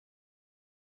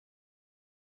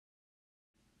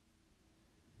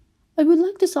I would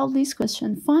like to solve this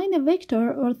question. Find a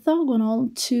vector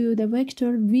orthogonal to the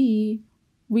vector v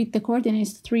with the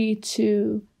coordinates 3,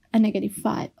 2, and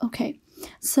 -5. Okay,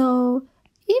 so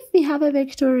if we have a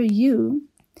vector u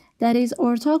that is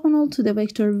orthogonal to the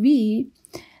vector v,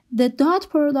 the dot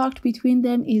product between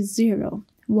them is 0.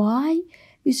 Why?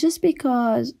 It's just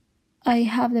because I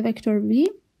have the vector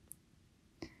v,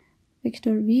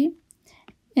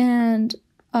 and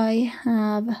I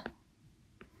have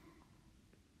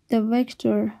the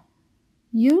vector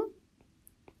u,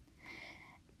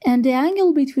 and the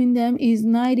angle between them is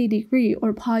 90 degrees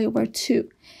or pi over 2,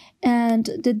 and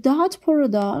the dot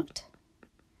product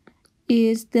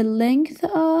is the length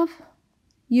of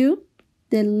u,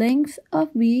 the length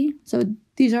of v, so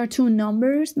these are two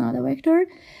numbers, not a vector,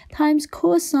 times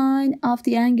cosine of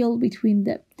the angle between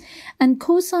them, and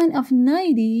cosine of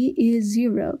 90 is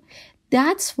 0.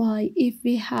 That's why if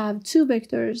we have two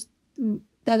vectors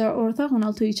that are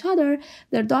orthogonal to each other,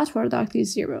 their dot product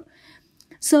is 0.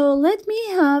 So let me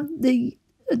have the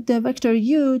vector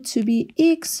u to be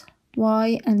x,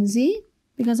 y, and z,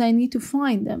 because I need to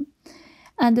find them.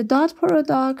 And the dot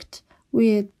product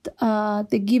with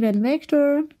the given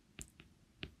vector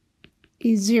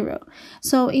is 0.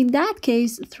 So in that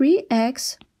case,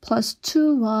 3x plus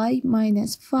 2y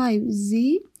minus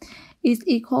 5z is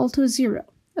equal to 0.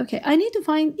 Okay, I need to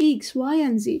find x, y,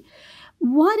 and z.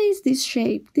 What is this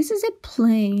shape? This is a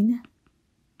plane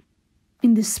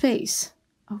in the space.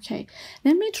 Okay,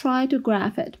 let me try to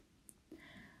graph it.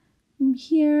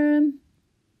 Here,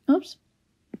 oops.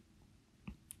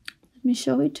 Let me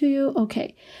show it to you.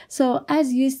 Okay, so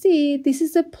as you see, this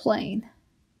is a plane.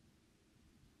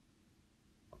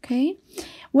 Okay,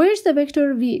 where's the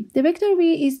vector v? The vector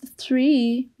v is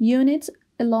 3 units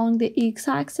along the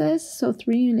x-axis, so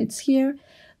 3 units here,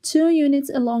 2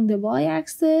 units along the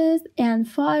y-axis, and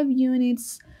 5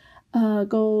 units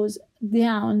goes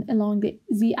down along the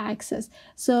z-axis.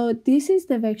 So this is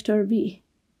the vector v.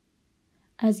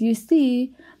 As you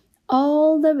see,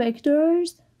 all the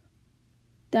vectors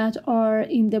that are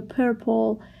in the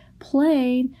purple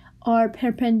plane are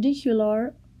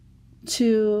perpendicular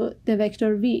to the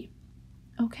vector v.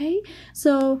 Okay,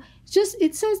 so just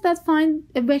it says that find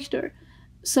a vector,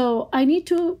 so I need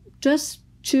to just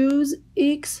choose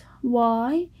x,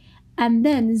 y, and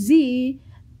then z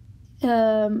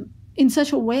in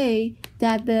such a way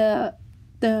that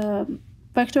the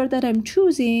vector that I'm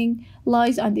choosing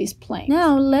lies on this plane.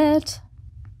 Now let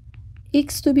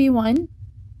x to be 1,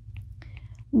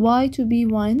 y to be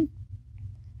 1,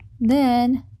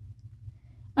 then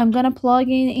I'm gonna plug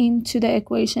in into the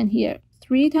equation here.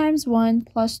 3 times 1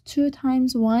 plus 2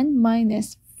 times 1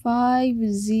 minus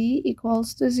 5z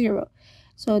equals to 0.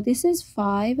 So this is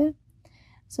 5.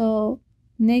 So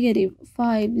negative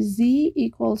 5z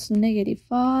equals to negative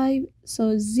 5.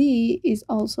 So z is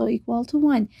also equal to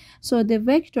 1. So the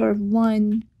vector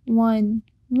 1, 1,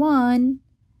 1,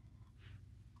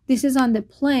 this is on the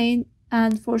plane,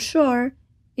 and for sure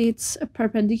it's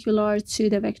perpendicular to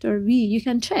the vector v. You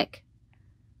can check.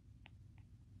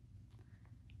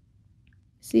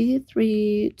 See,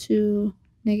 3 to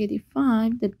negative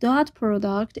 5, the dot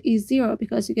product is 0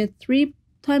 because you get 3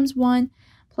 times 1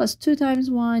 plus 2 times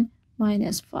 1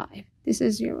 minus 5. This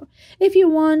is 0. If you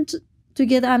want to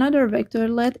get another vector,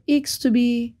 let x to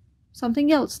be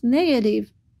something else,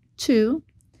 negative 2.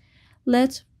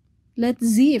 Let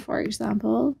z, for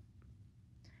example,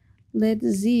 let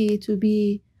z to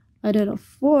be, I don't know,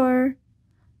 4.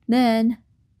 Then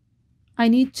I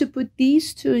need to put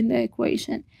these two in the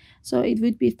equation. So it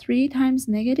would be 3 times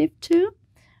negative 2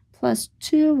 plus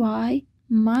 2y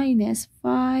minus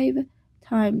 5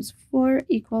 times 4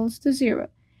 equals to 0.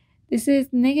 This is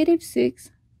negative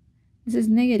 6. This is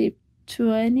negative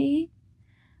 20.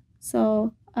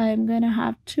 So I'm going to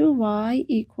have 2y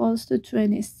equals to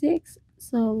 26.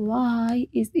 So y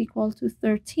is equal to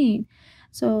 13.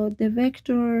 So the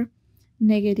vector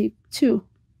negative 2,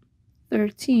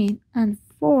 13, and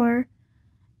 4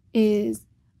 is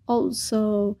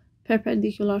also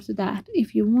perpendicular to that.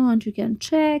 If you want, you can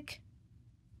check.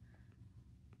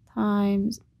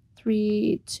 Times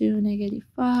 3 to negative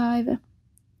 5.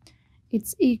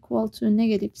 It's equal to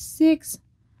negative 6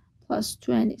 plus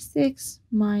 26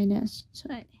 minus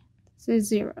 20. This is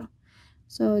 0.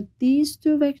 So these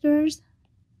two vectors,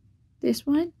 this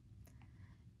one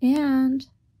and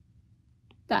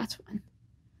that one,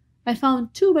 I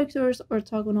found two vectors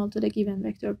orthogonal to the given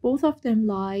vector. Both of them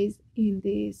lies in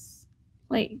this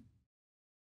plane.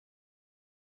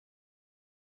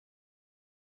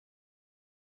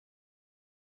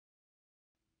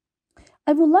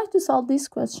 I would like to solve this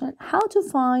question. How to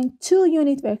find two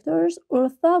unit vectors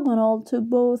orthogonal to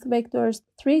both vectors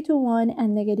 3, 2, 1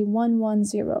 and -1, 1,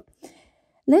 0.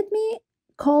 Let me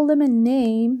call them a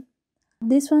name.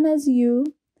 This one as U,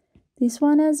 this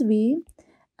one as V,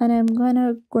 and I'm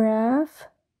gonna graph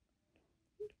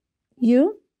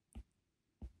U,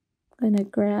 I'm gonna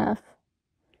graph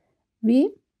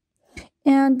V,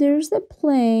 and there's a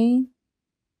plane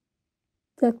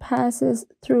that passes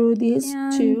through these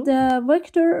two. The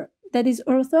vector that is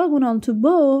orthogonal to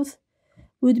both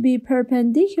would be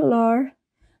perpendicular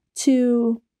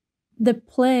to the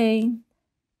plane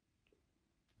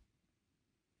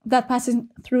that passes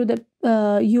through the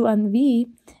U and V,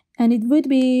 and it would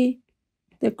be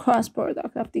the cross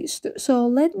product of these two. So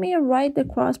let me write the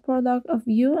cross product of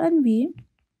U and V.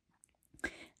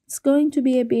 It's going to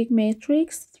be a big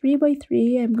matrix, 3 by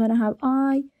 3. I'm gonna have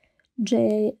I,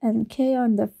 J, and K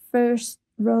on the first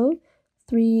row,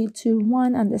 3, 2,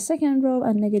 1 on the second row,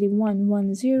 and -1,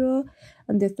 1, 0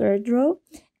 on the third row.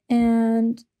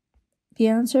 And the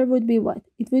answer would be what?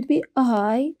 It would be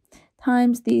I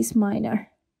times this minor.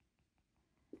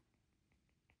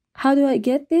 How do I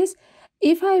get this?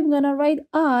 If I'm gonna write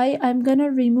I, I'm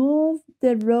gonna remove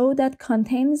the row that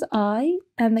contains I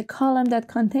and the column that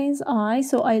contains I,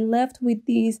 so I left with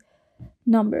these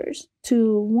numbers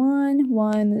 2, 1,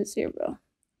 1, 0.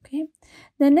 Okay.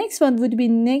 The next one would be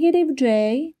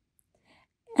 -J,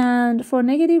 and for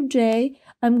 -J,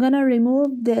 I'm gonna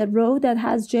remove the row that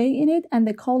has J in it and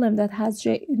the column that has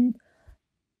J in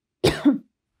it.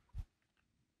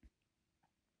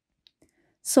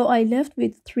 So I left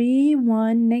with 3,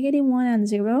 1, -1, and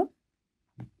 0,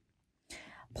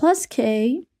 plus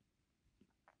K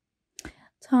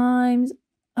times,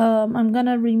 I'm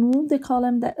gonna remove the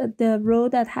column the row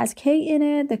that has K in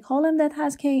it, the column that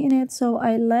has K in it, so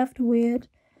I left with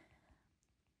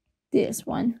this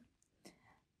one.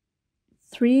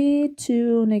 3,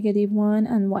 2, -1,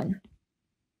 and 1.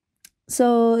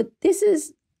 So this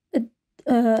is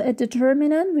a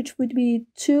determinant which would be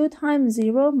 2 times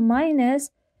 0 minus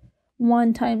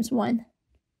 1 times 1.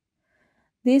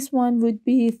 This one would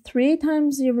be 3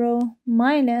 times 0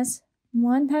 minus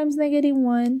 1 times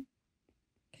 -1.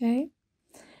 Okay.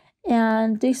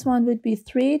 And this one would be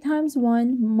 3 times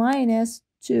 1 minus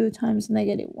 2 times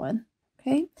 -1.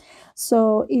 Okay.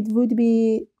 So it would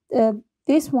be,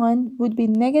 this one would be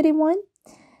 -1.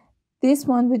 This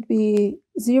one would be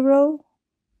 0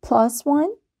 plus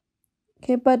 1.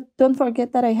 Okay, but don't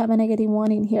forget that I have a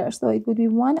 -1 in here. So it would be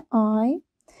 1i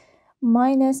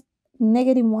minus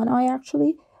 -1i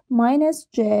actually, minus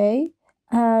j.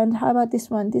 And how about this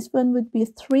one? This one would be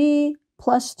 3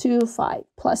 plus 2, 5,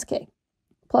 plus k,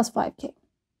 plus 5k.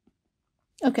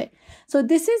 Okay, so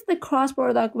this is the cross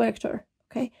product vector.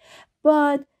 Okay,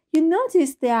 but you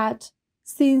notice that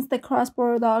since the cross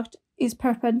product is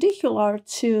perpendicular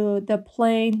to the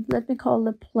plane, let me call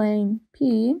the plane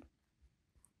P,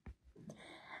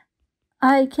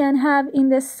 I can have in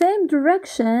the same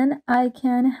direction, I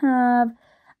can have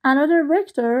another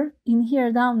vector in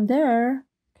here down there,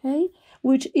 okay,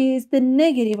 which is the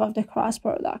negative of the cross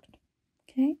product,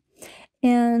 okay,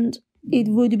 and it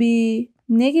would be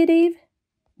negative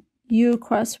U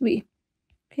cross V,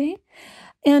 okay.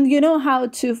 And you know how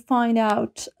to find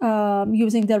out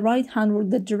using the right hand rule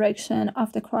the direction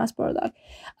of the cross product.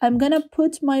 I'm gonna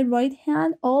put my right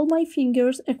hand, all my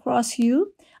fingers across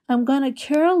U. I'm gonna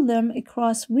curl them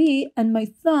across V, and my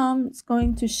thumb is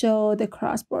going to show the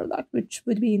cross product, which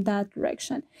would be in that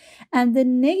direction. And the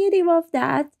negative of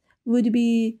that would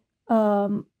be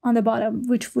on the bottom,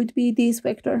 which would be this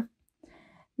vector,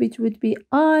 which would be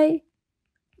I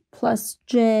plus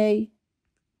J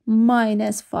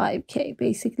minus 5k,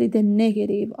 basically the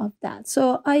negative of that.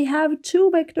 So I have two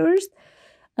vectors.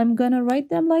 I'm gonna write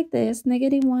them like this: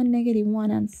 -1,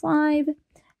 -1, and 5.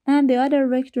 And the other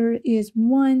vector is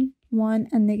 1, 1,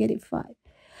 and -5.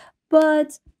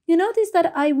 But you notice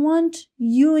that I want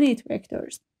unit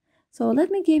vectors. So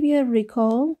let me give you a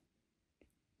recall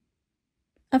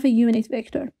of a unit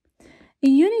vector. A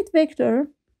unit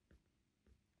vector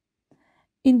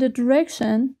in the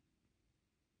direction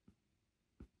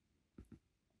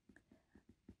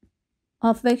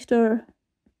of vector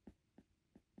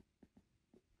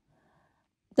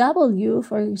W,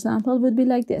 for example, would be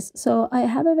like this. So I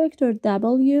have a vector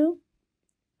W,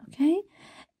 okay,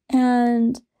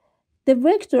 and the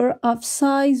vector of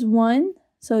size 1,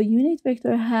 so unit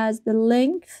vector has the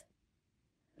length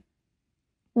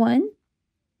 1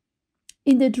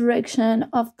 in the direction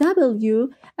of W.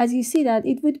 As you see that,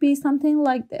 it would be something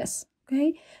like this,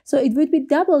 okay? So it would be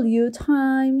W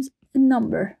times a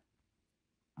number,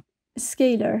 a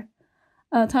scalar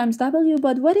times w,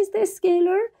 but what is the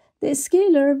scalar? The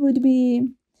scalar would be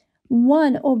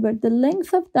 1 over the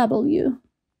length of w.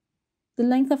 The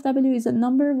length of w is a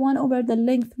number. 1 over the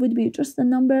length would be just a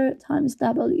number times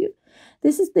w.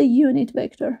 This is the unit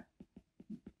vector.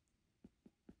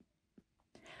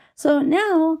 So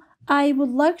now I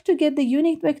would like to get the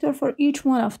unit vector for each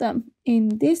one of them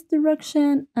in this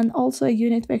direction and also a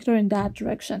unit vector in that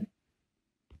direction.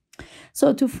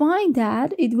 So to find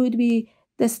that, it would be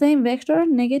the same vector,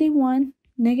 -1,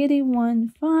 -1,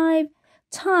 5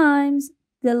 times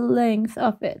the length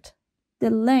of it. The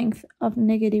length of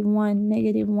 -1,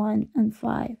 -1, and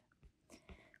 5,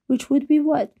 which would be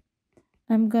what?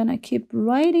 I'm gonna keep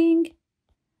writing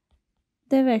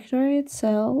the vector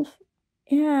itself,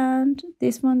 and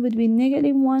this one would be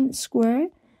 -1 square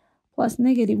plus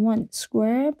 -1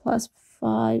 square plus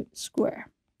 5 square.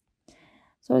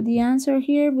 So the answer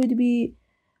here would be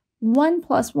 1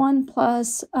 plus 1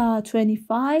 plus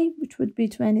 25, which would be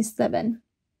 27.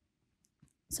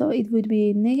 So it would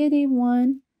be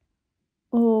 -1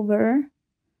 over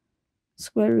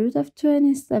square root of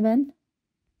 27,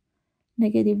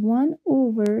 -1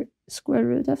 over square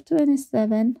root of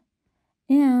 27,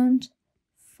 and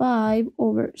 5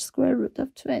 over square root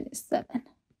of 27.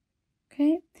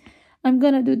 Okay, I'm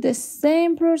gonna do the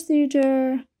same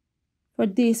procedure for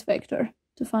this vector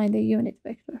to find the unit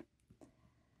vector.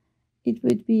 It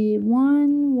would be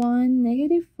 1, 1,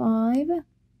 -5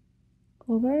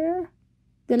 over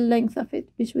the length of it,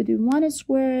 which would be 1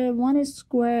 square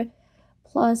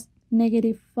plus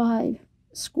 -5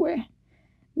 square,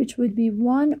 which would be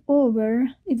 1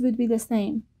 over, it would be the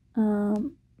same,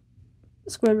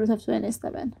 square root of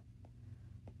 27.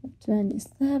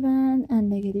 27 and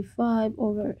 -5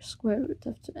 over square root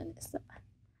of 27.